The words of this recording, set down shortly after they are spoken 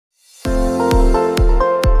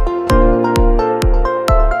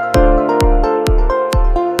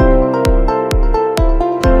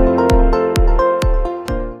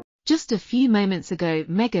moments ago,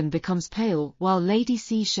 Meghan becomes pale while Lady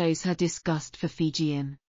C shows her disgust for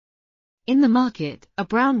Fijian. In the market, a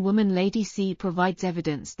brown woman. Lady C provides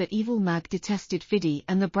evidence that evil Mag detested Fidi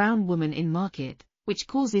and the brown woman in market, which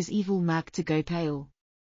causes evil Mag to go pale.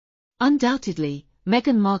 Undoubtedly,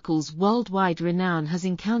 Meghan Markle's worldwide renown has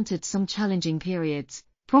encountered some challenging periods,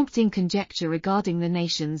 prompting conjecture regarding the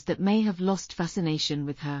nations that may have lost fascination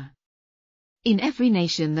with her. In every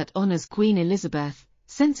nation that honors Queen Elizabeth,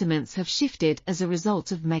 sentiments have shifted as a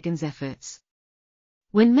result of Meghan's efforts.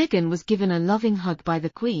 When Meghan was given a loving hug by the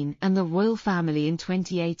Queen and the royal family in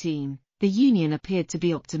 2018, the union appeared to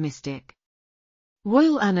be optimistic.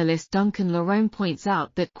 Royal analyst Duncan Lerone points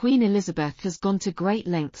out that Queen Elizabeth has gone to great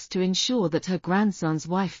lengths to ensure that her grandson's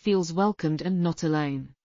wife feels welcomed and not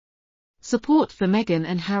alone. Support for Meghan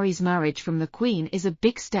and Harry's marriage from the Queen is a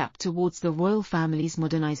big step towards the royal family's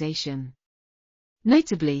modernization.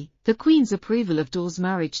 Notably, the Queen's approval of Dawes'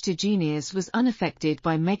 marriage to Juniors was unaffected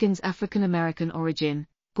by Meghan's African-American origin,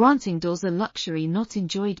 granting Dawes a luxury not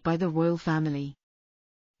enjoyed by the royal family.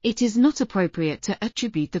 It is not appropriate to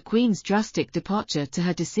attribute the Queen's drastic departure to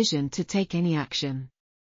her decision to take any action.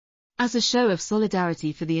 As a show of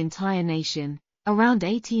solidarity for the entire nation, around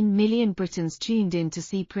 18 million Britons tuned in to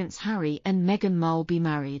see Prince Harry and Meghan Markle be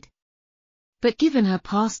married. But given her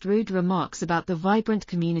past rude remarks about the vibrant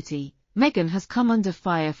community, Meghan has come under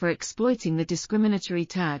fire for exploiting the discriminatory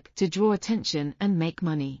tag to draw attention and make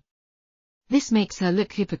money. This makes her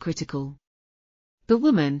look hypocritical. The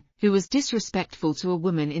woman, who was disrespectful to a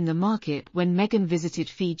woman in the market when Meghan visited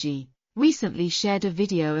Fiji, recently shared a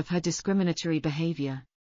video of her discriminatory behavior.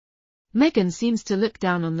 Meghan seems to look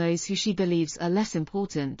down on those who she believes are less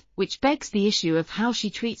important, which begs the issue of how she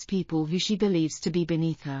treats people who she believes to be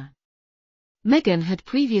beneath her. Meghan had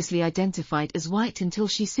previously identified as white until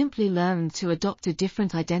she simply learned to adopt a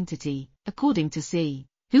different identity, according to C,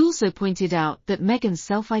 who also pointed out that Meghan's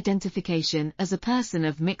self-identification as a person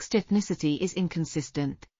of mixed ethnicity is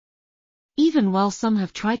inconsistent. Even while some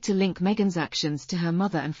have tried to link Meghan's actions to her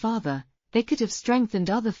mother and father, they could have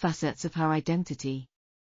strengthened other facets of her identity.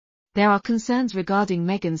 There are concerns regarding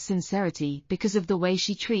Meghan's sincerity because of the way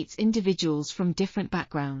she treats individuals from different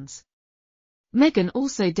backgrounds. Meghan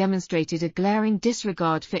also demonstrated a glaring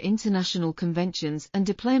disregard for international conventions and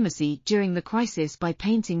diplomacy during the crisis by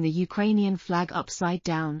painting the Ukrainian flag upside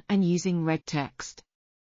down and using red text.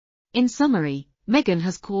 In summary, Meghan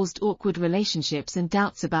has caused awkward relationships and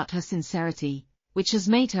doubts about her sincerity, which has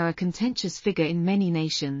made her a contentious figure in many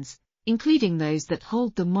nations, including those that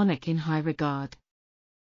hold the monarch in high regard.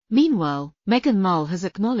 Meanwhile, Meghan Markle has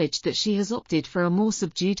acknowledged that she has opted for a more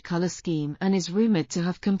subdued color scheme and is rumored to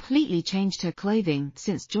have completely changed her clothing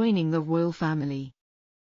since joining the royal family.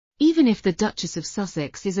 Even if the Duchess of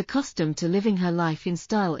Sussex is accustomed to living her life in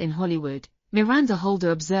style in Hollywood, Miranda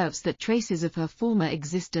Holder observes that traces of her former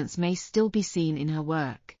existence may still be seen in her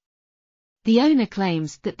work. The owner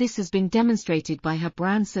claims that this has been demonstrated by her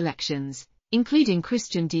brand selections, including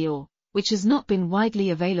Christian Dior, which has not been widely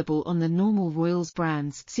available on the normal royals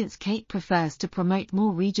brands since Kate prefers to promote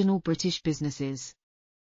more regional British businesses.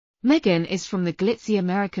 Meghan is from the glitzy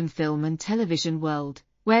American film and television world,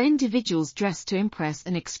 where individuals dress to impress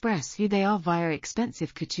and express who they are via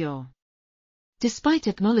expensive couture. Despite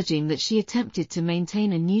acknowledging that she attempted to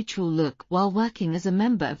maintain a neutral look while working as a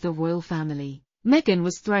member of the royal family, Meghan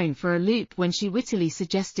was thrown for a loop when she wittily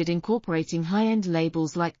suggested incorporating high-end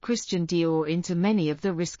labels like Christian Dior into many of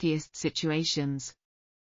the riskiest situations.